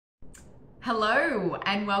Hello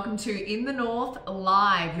and welcome to In the North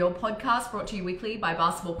Live, your podcast brought to you weekly by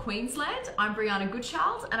Basketball Queensland. I'm Brianna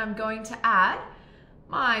Goodchild and I'm going to add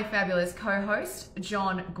my fabulous co-host,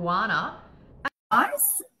 John Guana.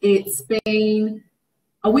 Guys, it's been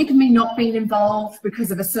a week of me not being involved because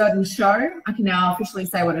of a certain show. I can now officially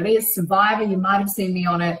say what it is, Survivor. You might have seen me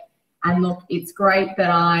on it. And look, it's great that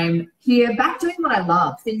I'm here back doing what I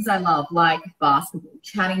love, things I love, like basketball,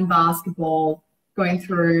 chatting basketball, going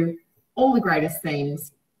through all the greatest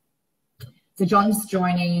things. So John's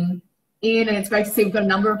joining in, and it's great to see we've got a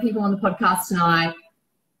number of people on the podcast tonight.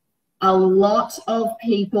 A lot of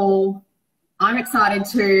people I'm excited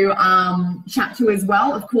to chat to as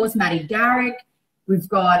well. Of course, Maddie Garrick. We've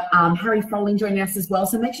got Harry Froling joining us as well.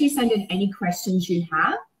 So make sure you send in any questions you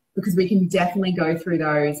have, because we can definitely go through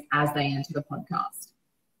those as they enter the podcast.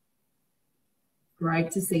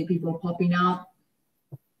 Great to see people popping up.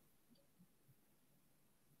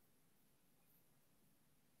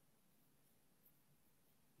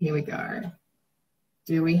 Here we go.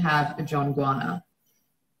 Do we have a John Guana?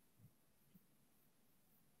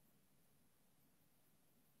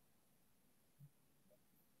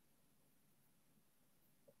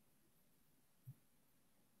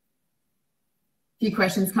 Few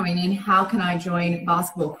questions coming in. How can I join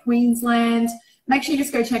Basketball Queensland? Make sure you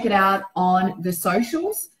just go check it out on the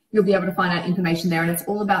socials. You'll be able to find out information there, and it's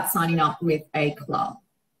all about signing up with a club.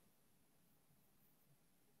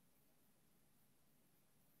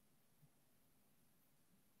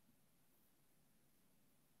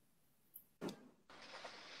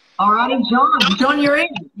 Alrighty, John. John, you're in.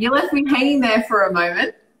 You left me hanging there for a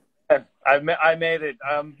moment. I made it.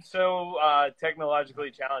 I'm so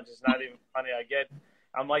technologically challenged. It's not even funny.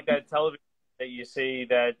 I'm like that television that you see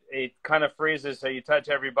that it kind of freezes, so you touch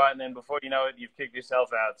every button, and before you know it, you've kicked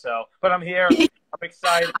yourself out. So, but I'm here. I'm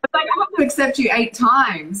excited. I have to accept you 8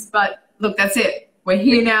 times, but look, that's it. We're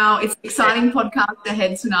here now. It's an exciting podcast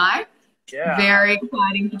ahead tonight. Yeah. Very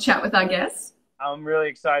exciting to chat with our guests. I'm really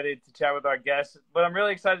excited to chat with our guests, but I'm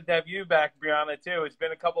really excited to have you back, Brianna, too. It's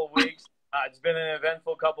been a couple of weeks. It's been an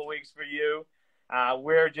eventful couple of weeks for you.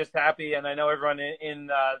 We're just happy, and I know everyone in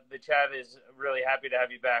the chat is really happy to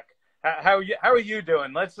have you back. How are you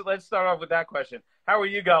doing? Let's start off with that question. How are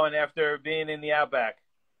you going after being in the Outback?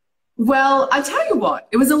 Well, I tell you what,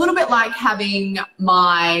 it was a little bit like having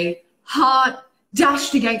my heart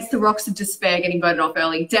dashed against the rocks of despair getting voted off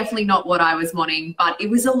early. Definitely not what I was wanting, but it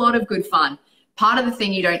was a lot of good fun. Part of the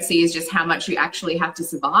thing you don't see is just how much you actually have to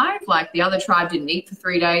survive. Like the other tribe didn't eat for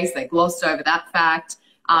 3 days. They glossed over that fact.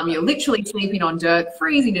 You're literally sleeping on dirt,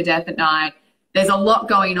 freezing to death at night. There's a lot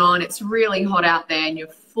going on. It's really hot out there and you're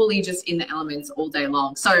fully just in the elements all day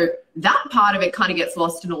long. So that part of it kind of gets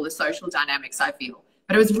lost in all the social dynamics, I feel.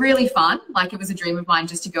 But it was really fun. Like it was a dream of mine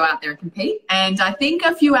just to go out there and compete. And I think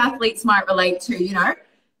a few athletes might relate to, you know,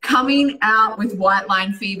 coming out with white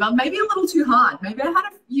line fever, maybe a little too hard. Maybe I had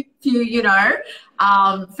a few, you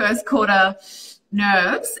know, first quarter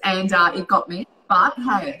nerves and it got me. But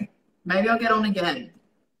hey, maybe I'll get on again.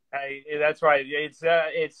 Hey, that's right.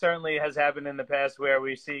 It certainly has happened in the past where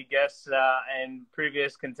we see guests and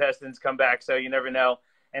previous contestants come back, so you never know.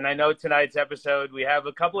 And I know tonight's episode, we have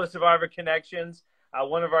a couple of Survivor connections.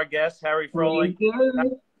 One of our guests, Harry Froling,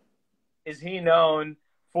 is he known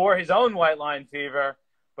for his own white line fever,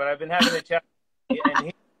 but I've been having a chat, and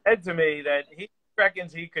he said to me that he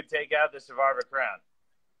reckons he could take out the Survivor crown.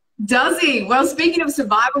 Does he? Well, speaking of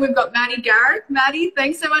Survivor, we've got Maddie Garrick. Maddie,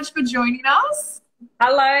 thanks so much for joining us.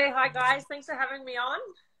 Hello. Hi, guys. Thanks for having me on.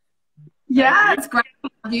 Yeah, it's great to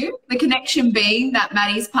have you. The connection being that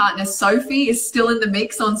Maddie's partner, Sophie, is still in the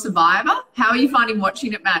mix on Survivor. How are you finding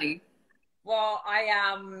watching it, Maddie? Well,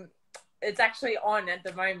 it's actually on at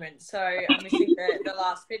the moment. So I'm missing the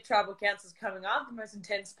last bit. Tribal Council is coming up, the most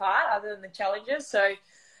intense part other than the challenges. So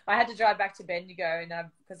I had to drive back to Bendigo, and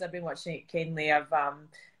because I've been watching it keenly, I've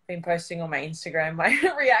been posting on my Instagram my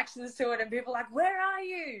reactions to it, and people are like, "Where are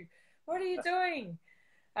you? What are you doing?"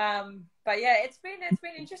 But yeah, it's been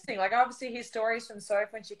interesting. Like, I obviously hear stories from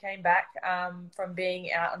Soph when she came back from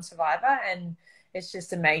being out on Survivor, and it's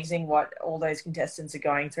just amazing what all those contestants are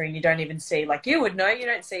going through. And you don't even see, like you would know, you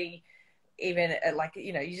don't see even like,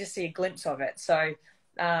 you know, you just see a glimpse of it. So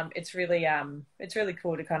it's really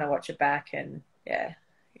cool to kind of watch it back, and yeah.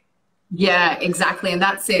 Yeah, exactly. And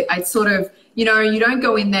that's it. I sort of, you know, you don't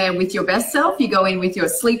go in there with your best self. You go in with your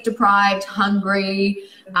sleep deprived, hungry,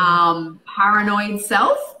 paranoid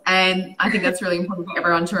self. And I think that's really important for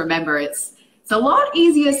everyone to remember. It's a lot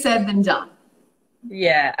easier said than done.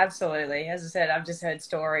 Yeah, absolutely. As I said, I've just heard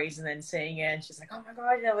stories and then seeing it, and she's like, "Oh my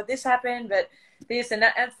God, you know what, this happened, but this," and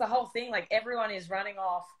that's the whole thing. Like, everyone is running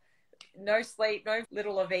off, no sleep, no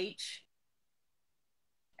little of each.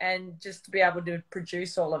 and just to be able to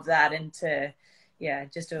produce all of that and to,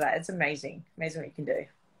 just do that. It's amazing what you can do.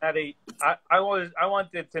 Maddie, I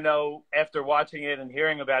wanted to know, after watching it and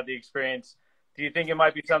hearing about the experience, do you think it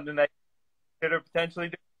might be something that you consider potentially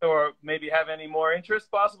doing, or maybe have any more interest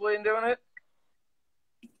possibly in doing it?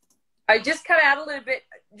 I just cut out a little bit.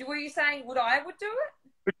 Were you saying would do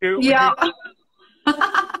it? Would Yeah. Look,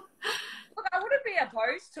 I wouldn't be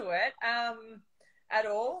opposed to it at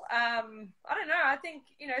all. I don't know. I think,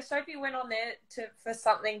 Sophie went on there for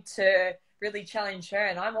something to really challenge her,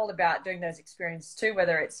 and I'm all about doing those experiences too,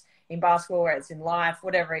 whether it's in basketball or it's in life,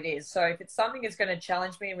 whatever it is. So if it's something that's going to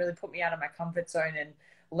challenge me and really put me out of my comfort zone and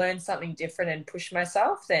learn something different and push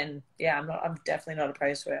myself, then I'm definitely not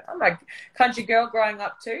opposed to it. I'm a country girl growing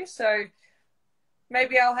up too, so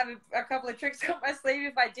maybe I'll have a couple of tricks up my sleeve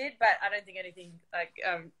if I did, but I don't think anything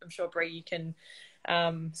I'm sure, Brie, you can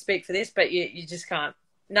speak for this, but you just can't.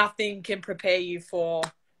 Nothing can prepare you for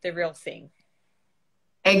the real thing.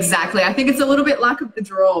 Exactly. I think it's a little bit luck of the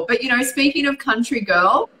draw. But, speaking of country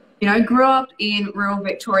girl, grew up in rural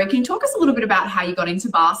Victoria. Can you talk us a little bit about how you got into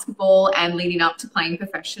basketball and leading up to playing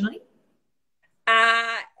professionally?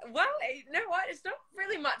 Well, you know what? It's not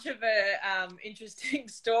really much of a interesting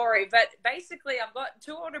story, but basically I've got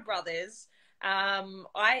two older brothers.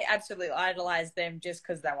 I absolutely idolized them just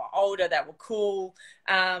because they were older, they were cool.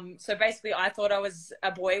 So basically I thought I was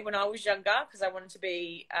a boy when I was younger because I wanted to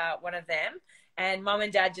be one of them. And mum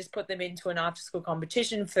and dad just put them into an after school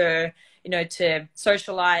competition for, to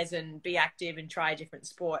socialize and be active and try a different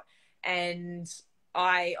sport. And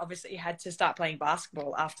I obviously had to start playing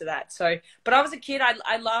basketball after that. So, but I was a kid.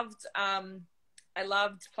 I loved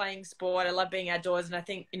playing sport. I loved being outdoors. And I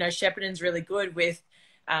think, Shepparton's really good with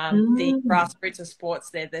the grassroots of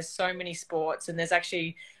sports there. There's so many sports, and there's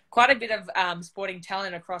actually quite a bit of sporting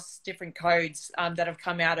talent across different codes that have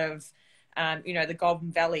come out of, the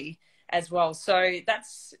Golden Valley as well. So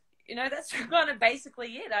that's kind of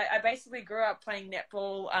basically it. I basically grew up playing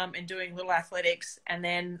netball and doing little athletics, and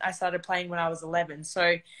then I started playing when I was 11.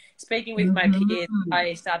 So speaking with my peers,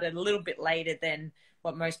 I started a little bit later than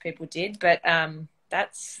what most people did, but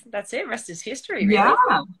that's it. Rest is history, really. Yeah.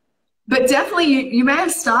 But definitely you may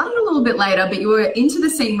have started a little bit later, but you were into the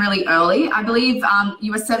scene really early. I believe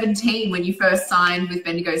you were 17 when you first signed with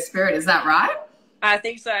Bendigo Spirit. Is that right? I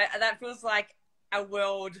think so. That feels like a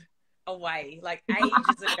world away, like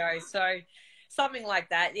ages ago. So something like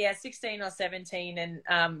that. Yeah, 16 or 17,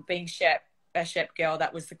 and being a Shep girl,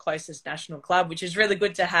 that was the closest national club, which is really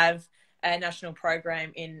good to have a national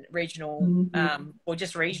program in regional or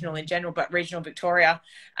just regional in general, but regional Victoria.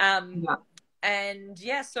 And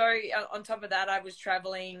so on top of that, I was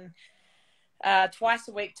traveling twice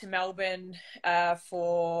a week to Melbourne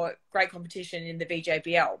for great competition in the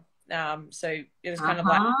VJBL. So it was kind of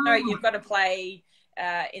like, no, you've got to play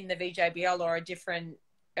in the VJBL or a different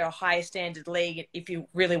or higher standard league if you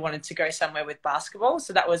really wanted to go somewhere with basketball.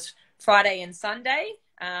 So that was Friday and Sunday.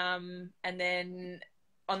 And then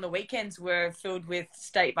on the weekends were filled with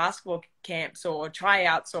state basketball camps or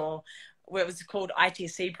tryouts, or what was called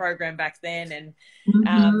ITC program back then. And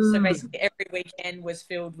so basically every weekend was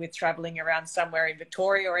filled with traveling around somewhere in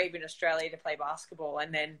Victoria or even Australia to play basketball.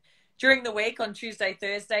 And then during the week on Tuesday,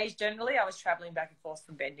 Thursdays, generally I was traveling back and forth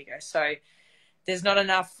from Bendigo. So there's not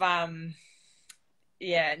enough, not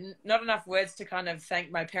enough words to kind of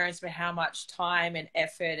thank my parents for how much time and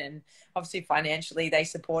effort, and obviously financially they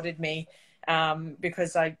supported me,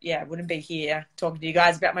 because I wouldn't be here talking to you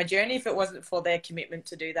guys about my journey if it wasn't for their commitment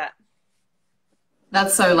to do that.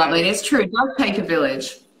 That's so lovely. It's true. It does take a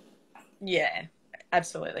village. Yeah,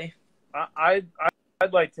 absolutely. I'd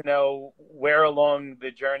like to know where along the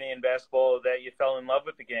journey in basketball that you fell in love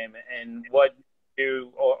with the game, and what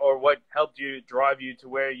what helped you drive you to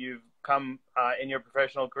where you've come in your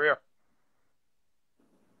professional career.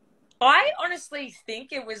 I honestly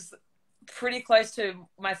think it was pretty close to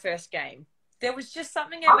my first game. There was just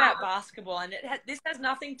something about basketball, and this has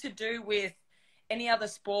nothing to do with any other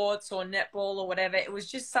sports or netball or whatever. It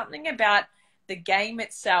was just something about the game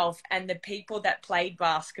itself and the people that played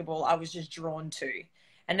basketball I was just drawn to.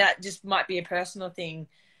 And that just might be a personal thing.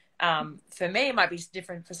 For me, it might be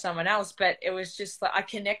different for someone else, but it was just like I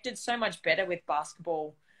connected so much better with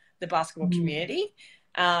basketball, the basketball community.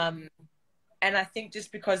 And I think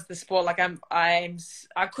just because the sport, like I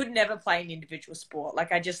could never play an individual sport.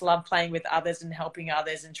 Like I just love playing with others and helping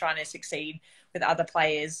others and trying to succeed with other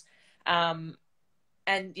players.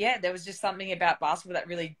 And there was just something about basketball that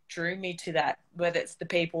really drew me to that, whether it's the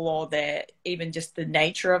people or even just the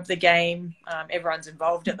nature of the game. Everyone's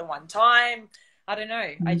involved at the one time. I don't know.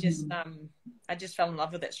 I just fell in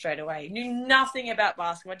love with it straight away. Knew nothing about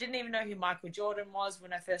basketball. I didn't even know who Michael Jordan was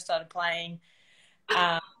when I first started playing.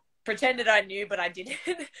 Pretended I knew, but I didn't.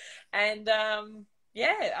 And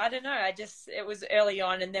yeah, I don't know. It was early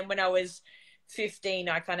on. And then when I was 15,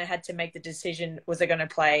 I kind of had to make the decision, was I going to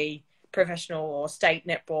play professional or state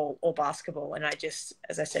netball or basketball? And I just,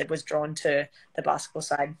 as I said, was drawn to the basketball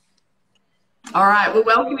side. All right, we're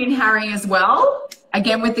welcoming Harry as well.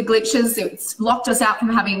 Again, with the glitches, it's locked us out from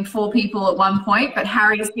having 4 people at one point, but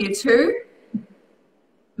Harry's here too.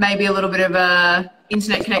 Maybe a little bit of a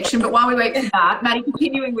internet connection, but while we wait for that, Maddie,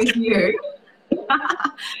 continuing with you.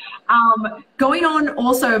 Going on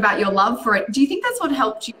also about your love for it, do you think that's what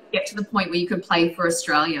helped you get to the point where you could play for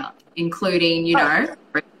Australia, including, you know,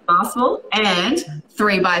 basketball and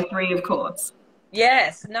 3x3, of course?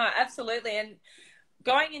 Yes, no, absolutely. And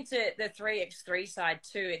going into the 3x3 side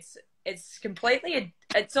too, it's completely,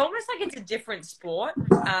 it's almost like it's a different sport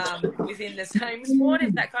within the same sport,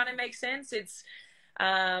 if that kind of makes sense. It's,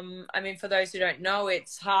 I mean, for those who don't know,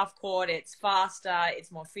 it's half court, it's faster,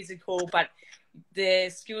 it's more physical, but the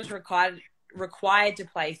skills required to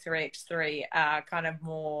play 3x3 are kind of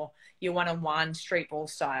more your one-on-one street ball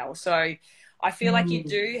style. So I feel like you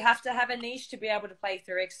do have to have a niche to be able to play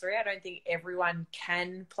 3x3. I don't think everyone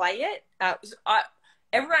can play it.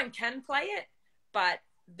 Everyone can play it, but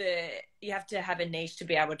you have to have a niche to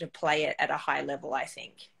be able to play it at a high level, I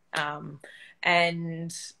think.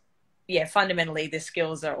 And yeah, fundamentally the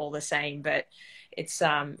skills are all the same, but it's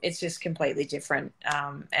just completely different.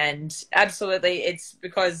 And absolutely, it's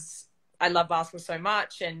because I love basketball so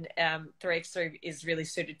much, and 3x3 is really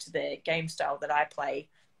suited to the game style that I play,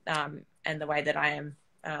 and the way that I am.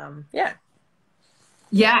 Yeah.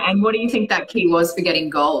 Yeah, and what do you think that key was for getting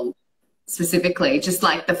gold specifically? Just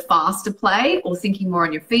like the faster play, or thinking more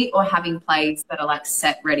on your feet, or having plays that are like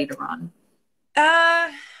set, ready to run?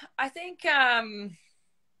 I think,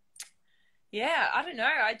 yeah, I don't know.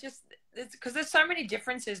 It's because there's so many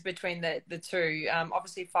differences between the two.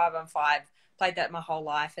 Obviously 5-on-5, played that my whole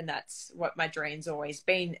life, and that's what my dream's always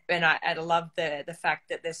been. And I love the fact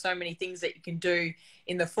that there's so many things that you can do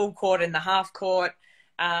in the full court and the half court.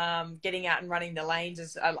 Getting out and running the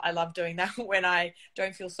lanes I love doing that when I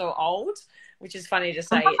don't feel so old, which is funny to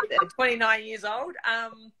say at 29 years old.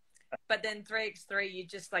 But then 3x3,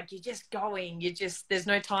 you're just going. There's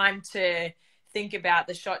no time to think about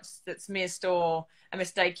the shots that's missed or a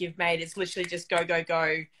mistake you've made. It's literally just go, go,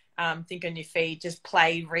 go. Think on your feet, just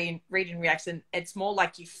play, read and react. And it's more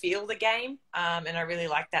like you feel the game. And I really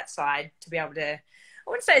like that side, to be able to, I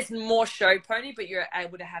wouldn't say it's more show pony, but you're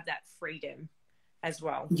able to have that freedom as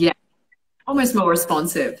well. Yeah, almost more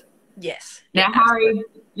responsive. Yes. Now, Harry,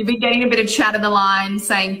 you've been getting a bit of chat in the line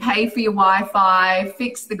saying pay for your Wi-Fi,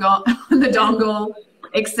 fix the dongle,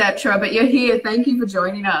 etc. But you're here. Thank you for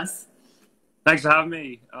joining us. Thanks for having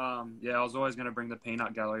me. Yeah, I was always going to bring the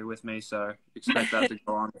peanut gallery with me, so expect that to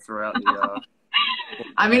go on throughout the...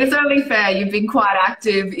 I mean, it's only fair. You've been quite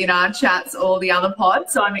active in our chats, all the other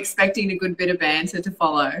pods, so I'm expecting a good bit of banter to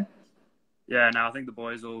follow. Yeah, no, I think the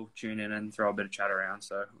boys will tune in and throw a bit of chat around,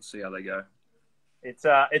 so we'll see how they go.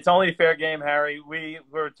 It's only fair game, Harry. We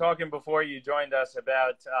were talking before you joined us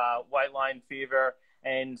about White Line Fever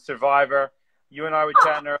and Survivor. You and I were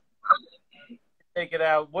chatting earlier. Take it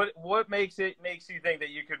out. What makes you think that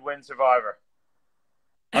you could win Survivor?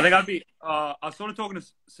 I think I'd be I was sort of talking to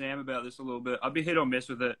Sam about this a little bit. I'd be hit or miss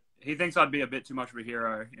with it. He thinks I'd be a bit too much of a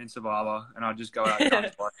hero in Survivor, and I'd just go out and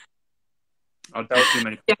play. I'd tell too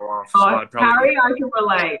many people off. So I'd probably... Harry, I can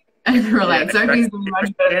relate. I can relate. Yeah. Sophie's doing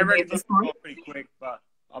much better than me at this point. Pretty quick, but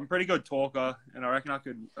I'm a pretty good talker, and I reckon I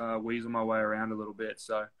could weasel my way around a little bit.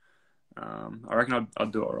 So I reckon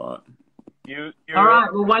I'd do all right. All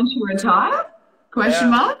right. Well, once you retire? Question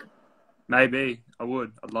mark? Maybe. I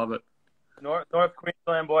would. I'd love it. North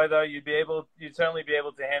Queensland boy, though, you'd certainly be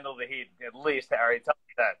able to handle the heat, at least, Harry. Tell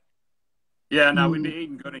me that. Yeah, no, we'd be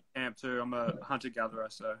eating good in camp too. I'm a hunter-gatherer,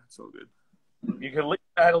 so it's all good. You can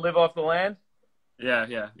how to live off the land?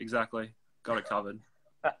 Yeah, exactly. Got it covered.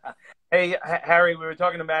 Hey, Harry, we were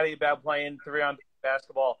talking to Maddie about playing 3-on-3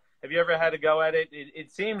 basketball. Have you ever had to go at it?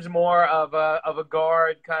 It seems more of a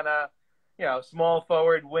guard kind of, small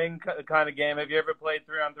forward wing kind of game. Have you ever played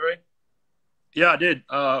 3-on-3? Yeah, I did.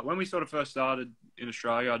 When we sort of first started in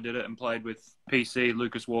Australia, I did it and played with PC,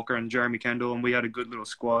 Lucas Walker, and Jeremy Kendall, and we had a good little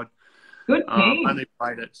squad. Good team. I only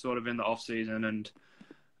played it sort of in the off season, and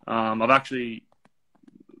I've actually,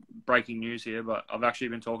 breaking news here, but I've actually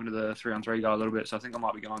been talking to the 3-on-3 guy a little bit, so I think I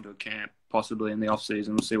might be going to a camp possibly in the off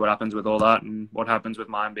season. We'll see what happens with all that and what happens with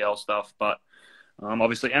my NBL stuff. But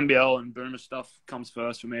obviously NBL and Boomer stuff comes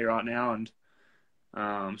first for me right now, and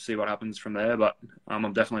see what happens from there. But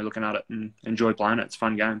I'm definitely looking at it and enjoy playing it. It's a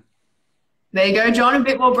fun game. There you go, John. A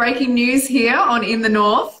bit more breaking news here on In the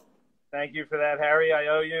North. Thank you for that, Harry. I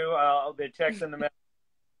owe you. The check's in the mail.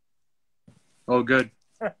 All good.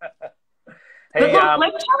 Hey, but look,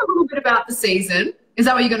 let's chat a little bit about the season. Is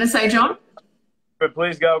that what you're going to say, John? But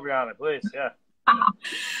please go, Brianna. Please, yeah.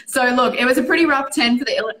 So look, it was a pretty rough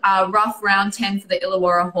rough round 10 for the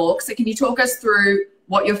Illawarra Hawks. So can you talk us through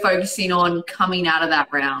what you're focusing on coming out of that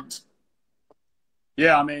round?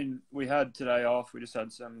 Yeah, I mean, we had today off. We just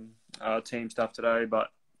had some team stuff today, but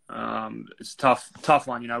it's a tough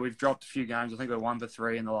one. You know, we've dropped a few games. I think we're 1 for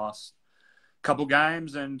 3 in the last couple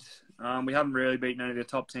games, and we haven't really beaten any of the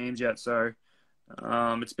top teams yet. So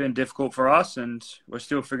it's been difficult for us, and we're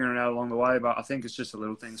still figuring it out along the way. But I think it's just the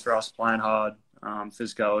little things for us, playing hard,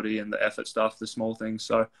 physicality and the effort stuff, the small things.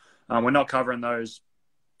 So we're not covering those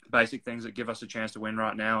basic things that give us a chance to win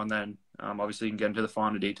right now. And then obviously you can get into the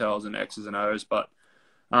finer details and X's and O's. But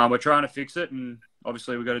we're trying to fix it, and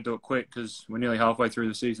obviously we've got to do it quick because we're nearly halfway through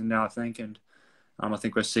the season now, I think. And I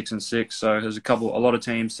think we're 6-6. So there's a lot of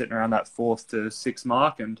teams sitting around that 4th to 6th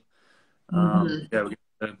mark. And yeah, we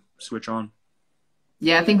got to switch on.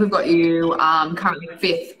 Yeah, I think we've got you currently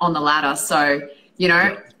 5th on the ladder. So, you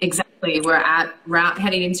know, exactly. We're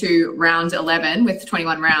heading into round 11 with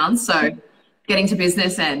 21 rounds. So getting to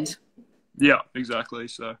business end. Yeah, exactly.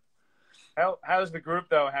 So how's the group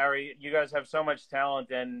though, Harry? You guys have so much talent,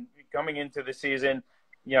 and coming into the season,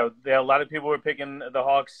 you know, there are a lot of people who are picking the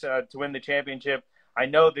Hawks to win the championship. I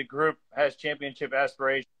know the group has championship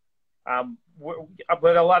aspirations.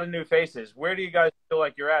 But a lot of new faces. Where do you guys feel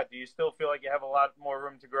like you're at? Do you still feel like you have a lot more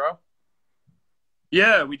room to grow?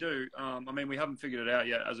 Yeah, we do. I mean, we haven't figured it out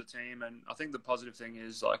yet as a team, and I think the positive thing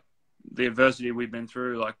is like the adversity we've been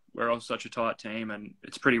through. Like we're all such a tight team, and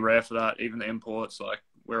it's pretty rare for that. Even the imports, like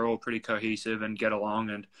we're all pretty cohesive and get along,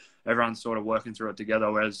 and everyone's sort of working through it together.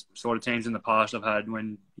 Whereas sort of teams in the past I've had,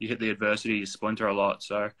 when you hit the adversity, you splinter a lot.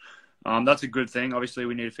 So that's a good thing. Obviously,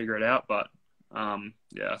 we need to figure it out, but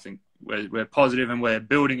yeah, I think we're positive and we're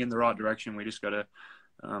building in the right direction. We just got to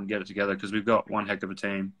get it together because we've got one heck of a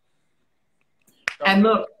team. And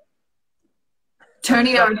look,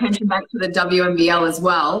 turning our attention back to the WNBL as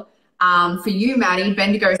well. For you, Maddie,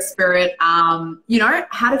 Bendigo Spirit, you know,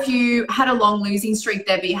 had a long losing streak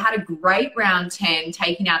there, but you had a great round 10,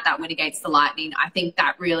 taking out that win against the Lightning. I think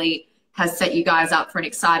that really has set you guys up for an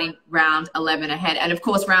exciting round 11 ahead. And of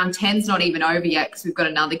course, round 10's not even over yet because we've got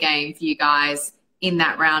another game for you guys in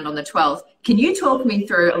that round on the 12th. Can you talk me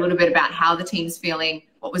through a little bit about how the team's feeling?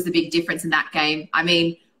 What was the big difference in that game? I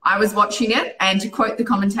mean, I was watching it, and to quote the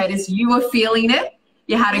commentators, you were feeling it.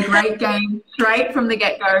 You had a great game straight from the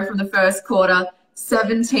get-go, from the first quarter,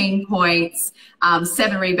 17 points,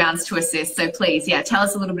 7 rebounds, 2 assists. So please, yeah, tell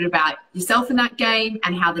us a little bit about yourself in that game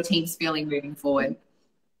and how the team's feeling moving forward.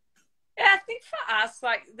 Yeah, I think for us,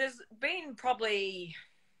 like, there's been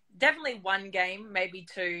definitely one game, maybe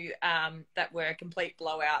 2, that were complete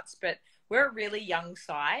blowouts, but we're a really young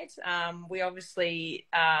side. We obviously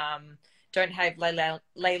don't have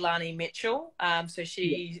Leilani Mitchell, so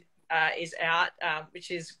she is out,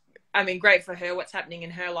 which is, I mean, great for her, what's happening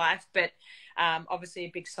in her life, but obviously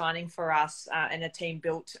a big signing for us and a team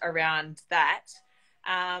built around that.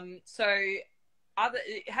 So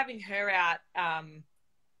having her out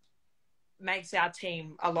makes our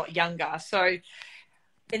team a lot younger. So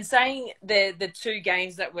in saying the 2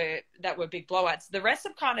 games that were big blowouts, the rest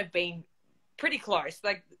have kind of been pretty close.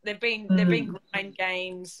 Like they've been grind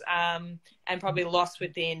games and probably lost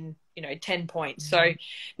within 10 points. So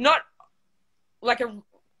not like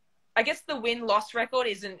I guess the win-loss record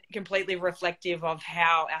isn't completely reflective of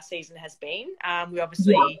how our season has been. We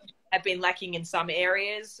obviously have been lacking in some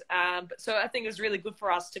areas, but so I think it was really good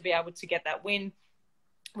for us to be able to get that win.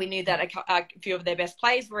 We knew that a few of their best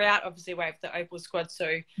players were out, obviously away with the Opal squad, so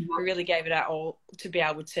we really gave it our all to be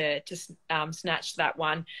able to snatch that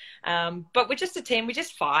one. But we're just a team. We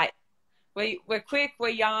just fight. We're quick, we're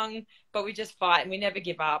young, but we just fight and we never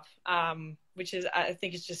give up, which is, I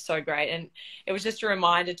think, is just so great. And it was just a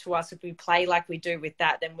reminder to us, if we play like we do with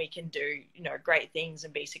that, then we can do great things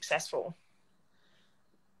and be successful.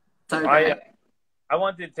 So great. I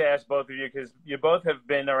wanted to ask both of you, because you both have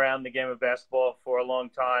been around the game of basketball for a long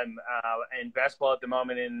time, and basketball at the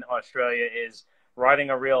moment in Australia is riding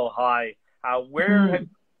a real high. Where have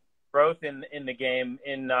growth in the game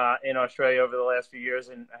in Australia over the last few years?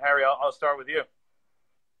 And Harry, I'll start with you.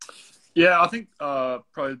 Yeah, I think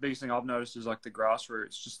probably the biggest thing I've noticed is like the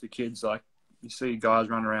grassroots, just the kids. Like you see guys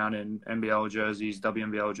run around in NBL jerseys,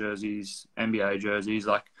 WNBL jerseys, NBA jerseys,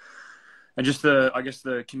 like. And just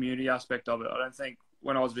the community aspect of it. I don't think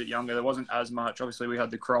when I was a bit younger, there wasn't as much. Obviously, we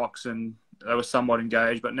had the Crocs and they were somewhat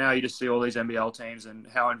engaged, but now you just see all these NBL teams and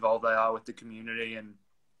how involved they are with the community and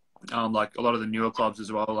like a lot of the newer clubs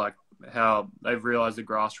as well, like how they've realised the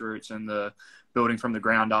grassroots and the building from the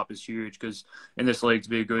ground up is huge, because in this league, to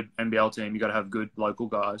be a good NBL team, you got to have good local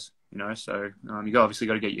guys, you know, so you obviously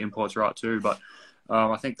got to get your imports right too, but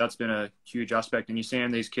I think that's been a huge aspect. And you're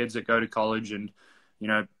seeing these kids that go to college and, you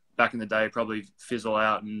know, back in the day probably fizzle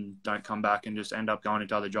out and don't come back and just end up going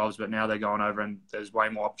into other jobs, but now they're going over and there's way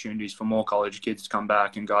more opportunities for more college kids to come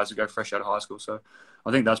back and guys that go fresh out of high school. So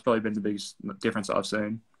I think that's probably been the biggest difference I've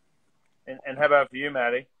seen. And how about for you,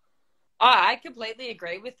 Maddie? Oh, I completely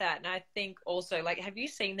agree with that. And I think also, like, have you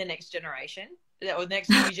seen the next generation or the next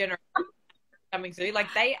new generation coming through?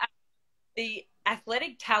 Like, they are the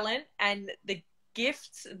athletic talent and the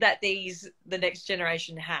gifts that the next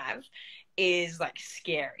generation have is like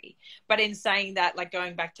scary. But in saying that, like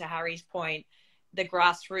going back to Harry's point, the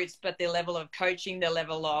grassroots, but the level of coaching, the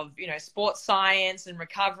level of, you know, sports science and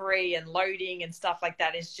recovery and loading and stuff like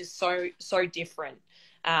that is just so different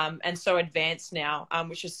and so advanced now,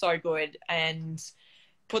 which is so good. And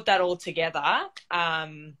put that all together,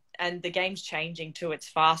 and the game's changing too. It's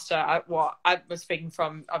faster. I was speaking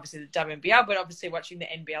from obviously the WNBL, but obviously watching the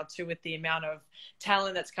NBL too, with the amount of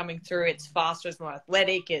talent that's coming through. It's faster, it's more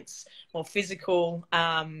athletic, it's more physical,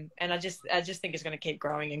 and I just think it's going to keep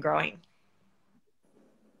growing and growing.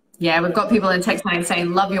 Yeah, we've got people in text line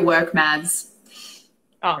saying, "Love your work, Mads."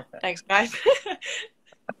 Oh, thanks, guys.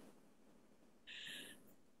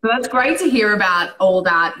 So that's great to hear about all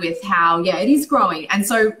that with how, yeah, it is growing. And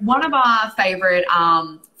so one of our favourite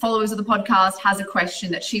followers of the podcast has a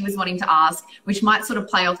question that she was wanting to ask, which might sort of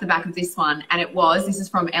play off the back of this one. And this is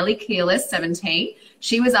from Ellie Keelis, 17.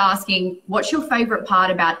 She was asking, what's your favourite part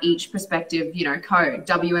about each prospective, you know, code?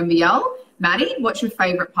 WNBL. Maddie, what's your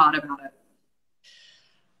favourite part about it?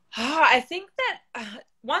 Oh, I think that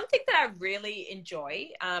one thing that I really enjoy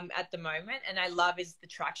at the moment, and I love, is the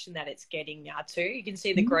traction that it's getting now too. You can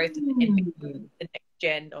see the growth in the next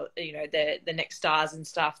gen, or, you know, the next stars and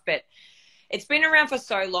stuff. But it's been around for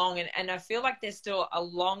so long, and I feel like there's still a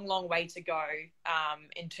long way to go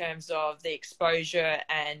in terms of the exposure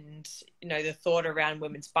and, you know, the thought around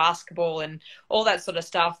women's basketball and all that sort of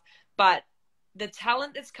stuff. But the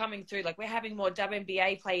talent that's coming through, like we're having more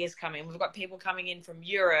WNBA players coming. We've got people coming in from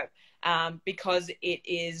Europe because it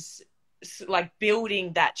is like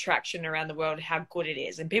building that traction around the world, how good it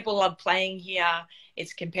is. And people love playing here.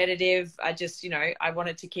 It's competitive. I want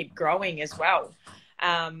it to keep growing as well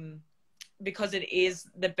because it is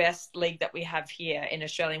the best league that we have here in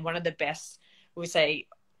Australia. And one of the best, we say,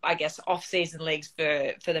 I guess, off-season leagues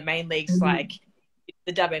for the main leagues, like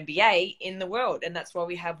the WNBA in the world, and that's why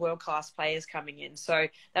we have world-class players coming in. So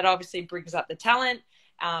that obviously brings up the talent.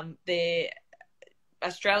 The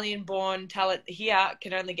Australian-born talent here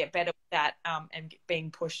can only get better with that and being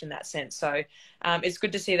pushed in that sense. So it's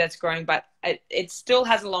good to see that's growing, but it still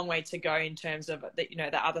has a long way to go in terms of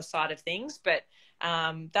the other side of things. But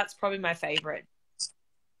that's probably my favorite.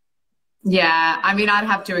 Yeah, I mean, I'd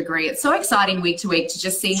have to agree. It's so exciting week to week to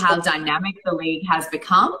just see how dynamic the league has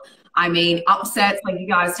become. I mean, upsets like you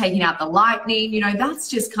guys taking out the Lightning, that's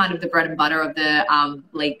just kind of the bread and butter of the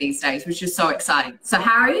league these days, which is so exciting. So,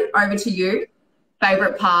 Harry, over to you.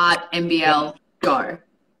 Favorite part, NBL, go.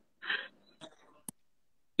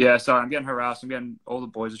 Yeah, sorry, I'm getting harassed. All the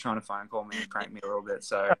boys are trying to phone call me and prank me a little bit.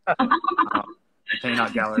 So,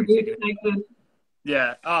 peanut gallery.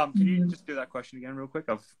 Yeah, can you just do that question again real quick?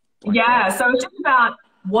 Yeah, so it's just about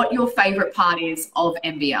what your favorite part is of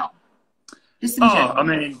NBL. Just in general. I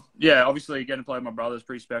mean, yeah, obviously getting to play with my brother is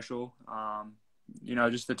pretty special.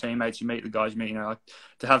 Just the teammates you meet, the guys you meet, like,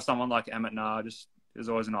 to have someone like Emmett Nah just is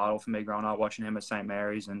always an idol for me growing up, watching him at St.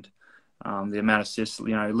 Mary's, and the amount of assists,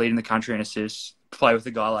 leading the country in assists, play with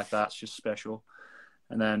a guy like that's just special.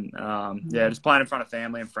 And then, just playing in front of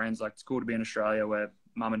family and friends, like, it's cool to be in Australia where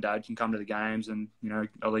mum and dad can come to the games, and,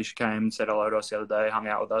 Alicia came and said hello to us the other day, hung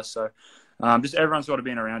out with us. So just everyone's sort of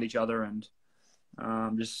being around each other, and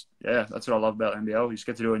that's what I love about NBL. You just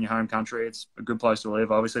get to do it in your home country. It's a good place to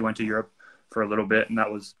live. I obviously went to Europe for a little bit, and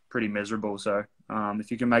that was pretty miserable. So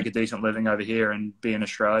if you can make a decent living over here and be in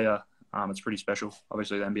Australia, it's pretty special.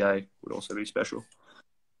 Obviously, the NBA would also be special.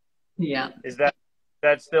 Yeah. Is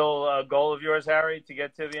that still a goal of yours, Harry, to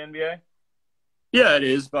get to the NBA? Yeah, it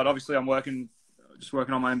is. But obviously, I'm working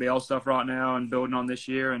on my NBL stuff right now and building on this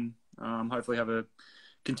year, and hopefully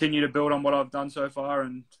continue to build on what I've done so far,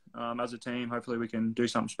 and as a team, hopefully we can do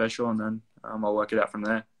something special, and then I'll work it out from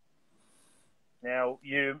there. Now,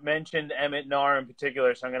 you mentioned Emmett Nah in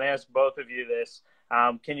particular, so I'm going to ask both of you this.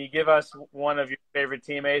 Can you give us one of your favorite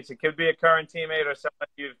teammates? It could be a current teammate or someone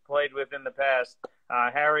you've played with in the past.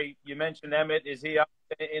 Harry, you mentioned Emmett. Is he up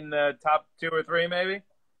in the top 2 or 3 maybe?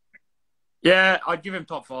 Yeah, I'd give him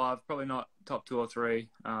top 5, probably not top 2 or 3.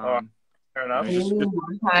 Fair enough. He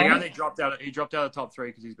Okay. only dropped out. He dropped out of the top 3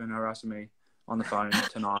 because he's been harassing me on the phone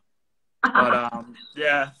tonight. But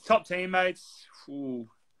yeah, top teammates. Ooh,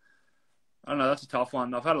 I don't know. That's a tough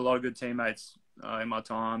one. I've had a lot of good teammates in my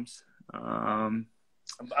times. I'll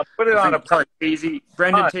put it on a probably easy.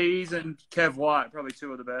 Brendan Tees and Kev White, probably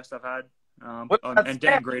 2 of the best I've had. And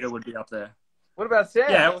Dan Greeter would be up there. What about Sam?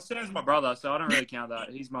 Yeah, well, Sam's my brother, so I don't really count that.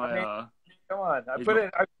 He's my. Come on, I put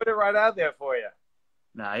it right out there for you.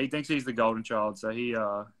 Nah, he thinks he's the golden child, so he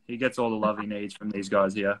gets all the love he needs from these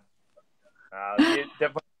guys here.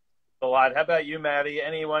 Definitely a lot. How about you, Maddie?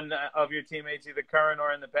 Anyone of your teammates, either current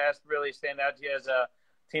or in the past, really stand out to you as a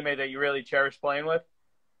teammate that you really cherish playing with?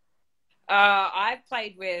 I've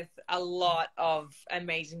played with a lot of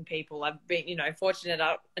amazing people. I've been, fortunate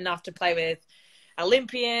enough to play with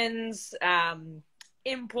Olympians,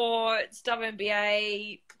 imports,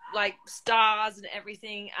 WNBA, like stars and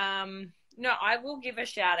everything. No, I will give a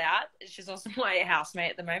shout out. She's also my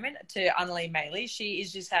housemate at the moment, to Annalie Maley. She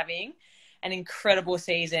is just having an incredible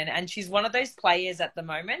season, and she's one of those players at the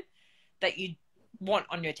moment that you want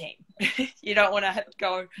on your team. You don't want to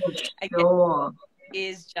go against. Sure.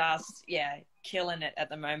 Is just killing it at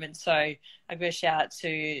the moment. So I give a shout out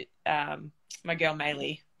to my girl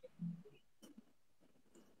Maley.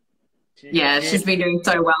 Yeah, she's been doing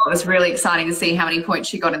so well. It was really exciting to see how many points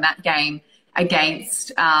she got in that game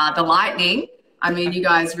against the Lightning. I mean, you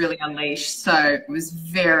guys really unleashed, so it was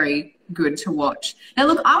very good to watch. Now,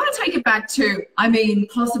 look, I want to take it back to,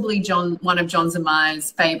 possibly one of John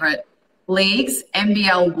Zamaya's favourite leagues,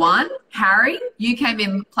 NBL 1. Harry, you came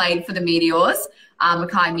in, played for the Meteors,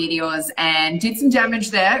 Mackay Meteors, and did some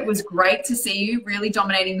damage there. It was great to see you really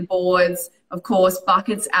dominating the boards, of course,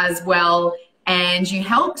 buckets as well. And you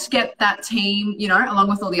helped get that team, along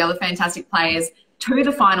with all the other fantastic players, to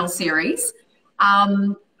the final series.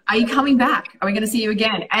 Are you coming back? Are we going to see you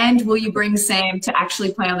again? And will you bring Sam to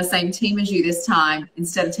actually play on the same team as you this time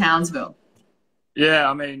instead of Townsville? Yeah,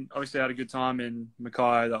 obviously I had a good time in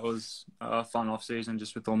Mackay. That was a fun off-season,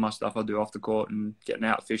 just with all my stuff I do off the court and getting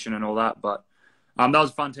out fishing and all that. But that was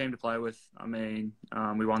a fun team to play with. We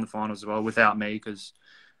won the finals as well without me because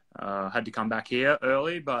I had to come back here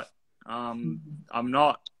early. But I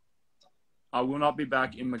will not be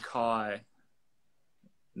back in Mackay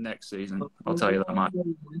next season. I'll tell you that much. Okay.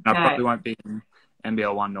 I probably won't be in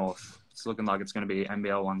NBL 1 North. It's looking like it's going to be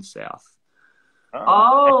NBL 1 South.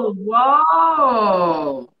 Oh,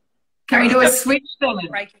 whoa. Can we do a switch then?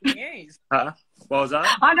 Breaking news. What was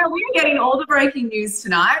that? I know, we're getting all the breaking news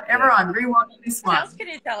tonight. Everyone, rewatch this one. What else can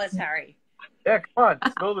you tell us, Harry? Yeah, come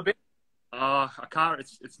on. Spill the beans. I can't.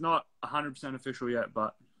 It's not 100% official yet,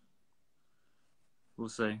 but we'll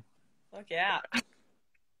see. Look out.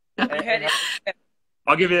 I heard it.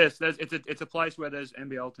 I'll give you this. It's a place where there's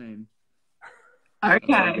NBL team.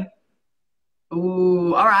 Okay.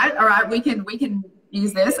 Ooh, all right. We can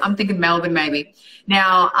use this. I'm thinking Melbourne maybe.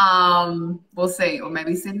 Now, we'll see, or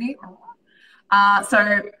maybe Sydney.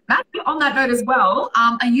 So, Matt, on that note as well,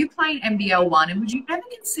 are you playing NBL 1, and would you ever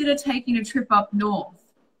consider taking a trip up north?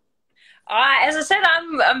 As I said,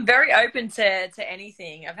 I'm very open to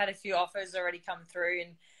anything. I've had a few offers already come through,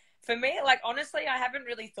 and for me, honestly, I haven't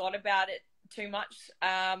really thought about it too much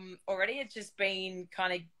already. It's just been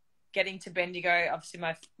kind of getting to Bendigo, obviously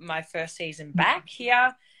my first season back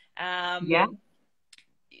here.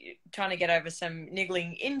 Trying to get over some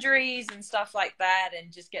niggling injuries and stuff like that,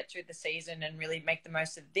 and just get through the season and really make the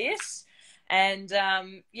most of this. And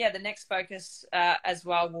the next focus as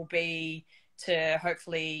well will be to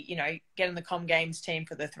hopefully, get in the Com Games team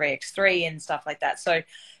for the 3x3 and stuff like that. So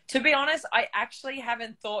to be honest, I actually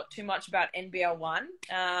haven't thought too much about NBL 1.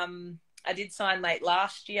 I did sign late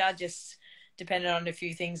last year, just depended on a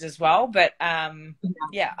few things as well. But I'm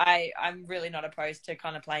really not opposed to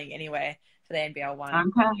kind of playing anywhere for the NBL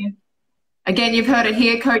 1. Okay. Again, you've heard it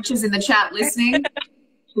here, coaches in the chat listening.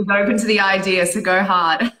 She's open to the idea, so go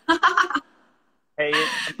hard. Hey,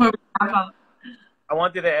 I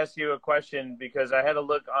wanted to ask you a question because I had a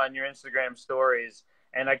look on your Instagram stories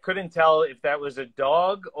and I couldn't tell if that was a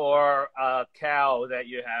dog or a cow that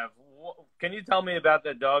you have. Can you tell me about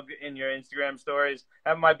the dog in your Instagram stories?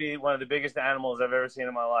 That might be one of the biggest animals I've ever seen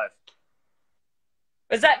in my life.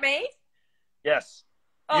 Was that me? Yes.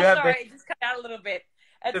 Oh, sorry, it just cut out a little bit.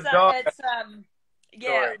 It's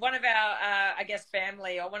one of our,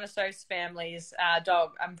 family, or one of Soph's family's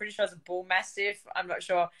dog. I'm pretty sure it's a bull mastiff. I'm not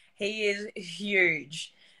sure. He is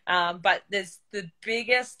huge. But there's the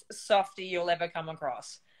biggest softie you'll ever come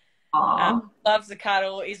across. Aww. Loves a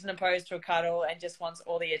cuddle, isn't opposed to a cuddle, and just wants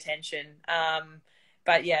all the attention.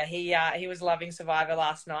 But yeah, he was loving Survivor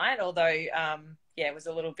last night, although it was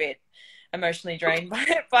a little bit emotionally drained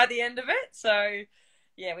by the end of it. So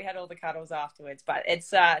yeah, we had all the cuddles afterwards. But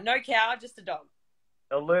it's no cow, just a dog.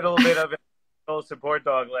 A little bit of a support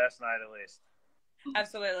dog last night, at least.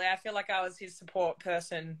 Absolutely. I feel like I was his support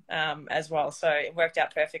person as well, so it worked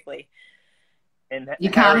out perfectly. And you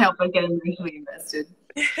can't help but get emotionally invested.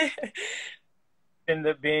 In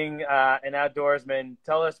being an outdoorsman,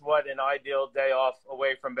 tell us what an ideal day off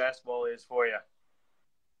away from basketball is for you.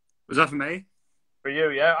 Was that for me? For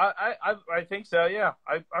you, yeah. I think so, yeah.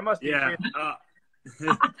 I must be. Yeah.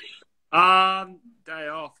 Day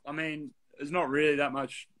off. I mean, there's not really that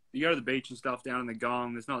much. You go to the beach and stuff down in the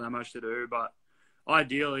Gong. There's not that much to do, but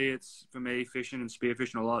ideally, it's for me fishing and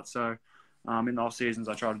spearfishing a lot. So, in the off seasons,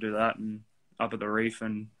 I try to do that and up at the reef,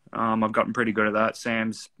 and I've gotten pretty good at that.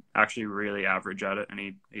 Sam's actually really average at it,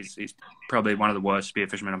 and he's probably one of the worst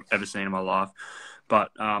spearfishermen I've ever seen in my life.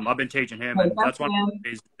 But I've been teaching him, and that's one of the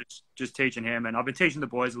things, just teaching him, and I've been teaching the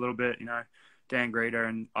boys a little bit, you know, Dan Greeter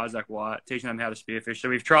and Isaac White, teaching them how to spearfish. So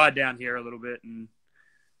we've tried down here a little bit, and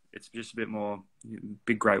it's just a bit more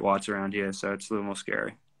big great whites around here, so it's a little more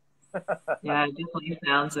scary. Yeah, it definitely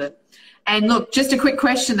sounds it. And look, just a quick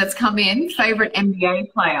question that's come in. Favorite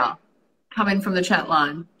NBA player coming from the chat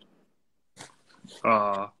line?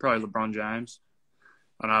 Probably LeBron James.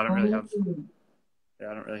 I don't really have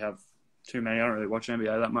too many. I don't really watch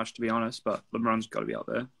NBA that much, to be honest, but LeBron's got to be up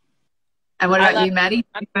there. And what about you, Maddie?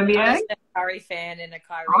 NBA? I'm a Steph Curry fan and a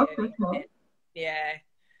Kyrie Irving fan. Yeah.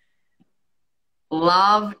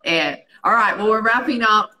 Love it. All right, well, we're wrapping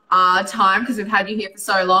up time because we've had you here for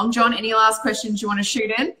so long. John, any last questions you want to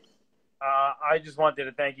shoot in? I just wanted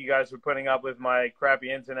to thank you guys for putting up with my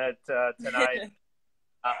crappy internet tonight.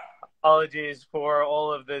 Apologies for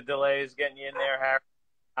all of the delays getting you in there, Harry.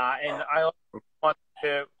 And I also want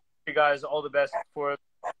to wish you guys all the best before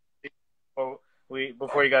you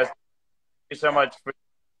guys. Thank you so much.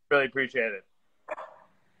 Really appreciate it.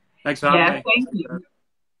 Thanks for having me. Thank you.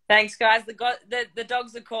 Thanks, guys. The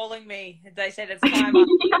dogs are calling me. They said it's time.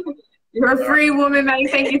 You're a free woman, Maddie.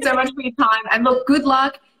 Thank you so much for your time. And look, good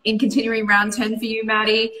luck in continuing round 10 for you,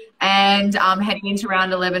 Maddie, and heading into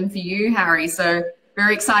round 11 for you, Harry. So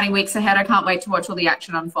very exciting weeks ahead. I can't wait to watch all the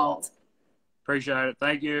action unfold. Appreciate it.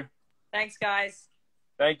 Thank you. Thanks, guys.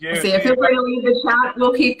 Thank you. See you. Feel free to leave the chat.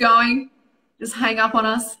 We'll keep going. Just hang up on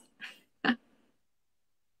us. I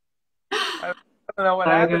don't know what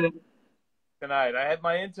happened tonight. I had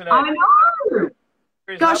my internet. I know.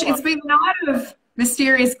 Gosh, it's been a night of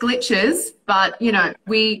mysterious glitches, but you know,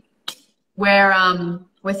 we're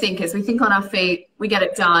thinkers. We think on our feet. We get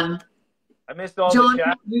it done. I missed all John, the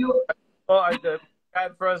chat. The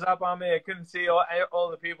chat froze up on me. I couldn't see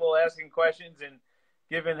all the people asking questions and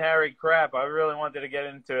giving Harry crap. I really wanted to get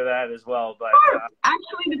into that as well, but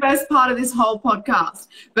actually the best part of this whole podcast.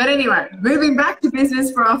 But anyway, moving back to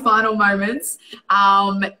business for our final moments.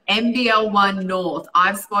 NBL 1 North.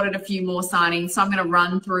 I've spotted a few more signings, so I'm going to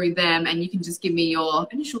run through them and you can just give me your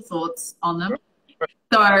initial thoughts on them.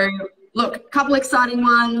 So look, a couple exciting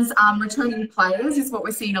ones. Returning players is what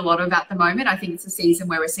we're seeing a lot of at the moment. I think it's a season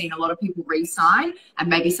where we're seeing a lot of people re-sign, and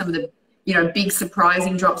maybe some of the big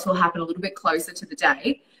surprising drops will happen a little bit closer to the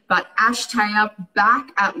day. But Ash Taylor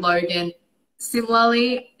back at Logan.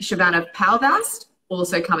 Similarly, Shabana Palvast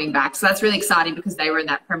also coming back. So that's really exciting because they were in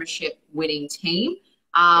that premiership winning team.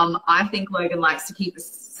 I think Logan likes to keep the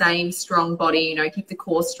same strong body, keep the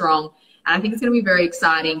core strong. And I think it's going to be very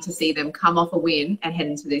exciting to see them come off a win and head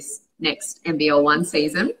into this next NBL 1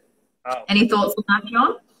 season. Oh. Any thoughts on that,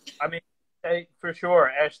 John? I mean, for sure,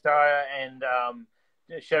 Ash Taylor and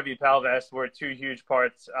Chevy Palvest were two huge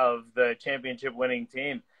parts of the championship winning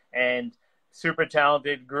team, and super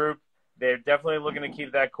talented group. They're definitely looking to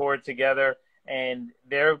keep that core together, and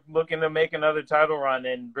they're looking to make another title run,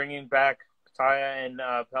 and bringing back Taya and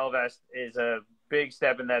Palvest is a big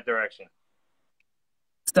step in that direction.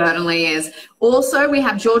 Certainly is. Also, we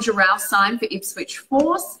have Georgia Rouse signed for Ipswich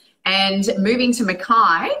Force, and moving to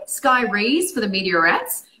Mackay, Sky Rees for the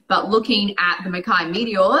Meteorettes. But looking at the Mackay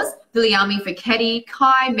Meteors, Viliami Fiketti,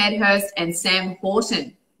 Kai Medhurst, and Sam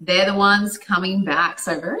Horton. They're the ones coming back.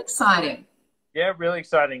 So very exciting. Yeah, really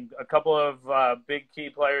exciting. A couple of big key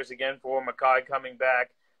players again for Mackay coming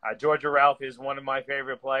back. Georgia Ralph is one of my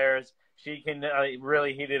favorite players. She can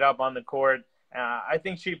really heat it up on the court. I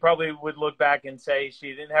think she probably would look back and say she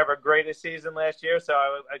didn't have her greatest season last year, so I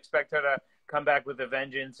would expect her to come back with a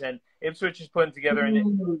vengeance. And Ipswich is putting together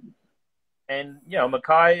And,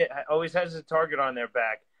 Mackay always has a target on their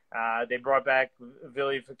back. They brought back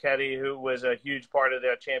Billy Fichetti, who was a huge part of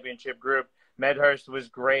their championship group. Medhurst was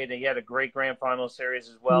great, and he had a great grand final series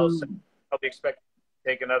as well. So I'll be expecting to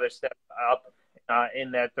take another step up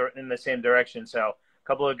in the same direction. So a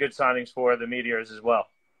couple of good signings for the Meteors as well.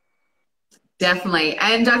 Definitely.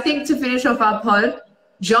 And I think to finish off our pod,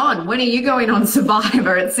 John, when are you going on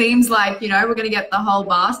Survivor? It seems like, we're going to get the whole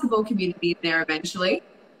basketball community in there eventually.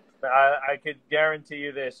 I could guarantee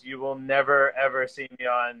you this. You will never, ever see me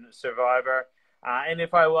on Survivor. And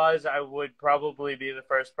if I was, I would probably be the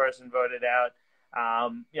first person voted out.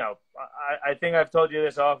 I think I've told you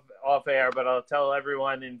this off air, but I'll tell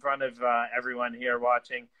everyone in front of everyone here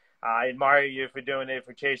watching. I admire you for doing it,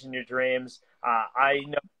 for chasing your dreams. I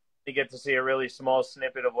know you get to see a really small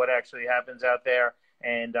snippet of what actually happens out there.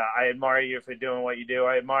 And I admire you for doing what you do.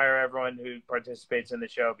 I admire everyone who participates in the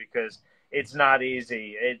show because it's not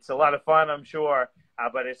easy. It's a lot of fun, I'm sure,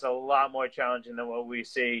 but it's a lot more challenging than what we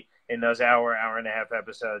see in those hour and a half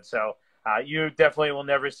episodes. So you definitely will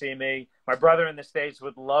never see me. My brother in the States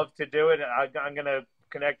would love to do it. I'm going to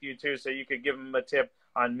connect you too so you could give him a tip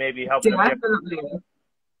on maybe helping him.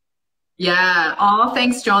 Yeah. Oh,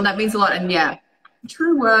 thanks, John. That means a lot. And yeah,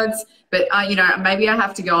 true words. But, maybe I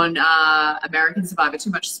have to go on American Survivor. Too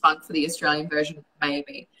much spunk for the Australian version,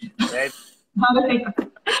 maybe.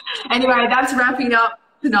 Anyway, that's wrapping up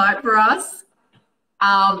tonight for us.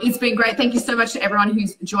 It's been great. Thank you so much to everyone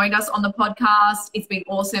who's joined us on the podcast. It's been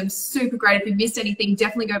awesome. Super great. If you missed anything,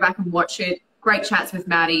 definitely go back and watch it. Great chats with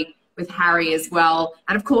Maddie, with Harry as well.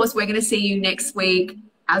 And, of course, we're going to see you next week,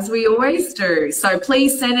 as we always do. So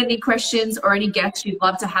please send any questions or any guests you'd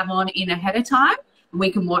love to have on in ahead of time. We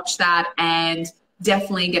can watch that and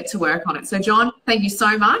definitely get to work on it. So, John, thank you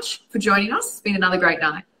so much for joining us. It's been another great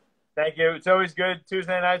night. Thank you. It's always good.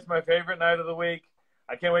 Tuesday night's my favorite night of the week.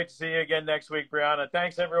 I can't wait to see you again next week, Brianna.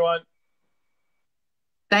 Thanks, everyone.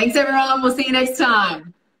 Thanks, everyone. We'll see you next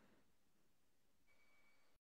time.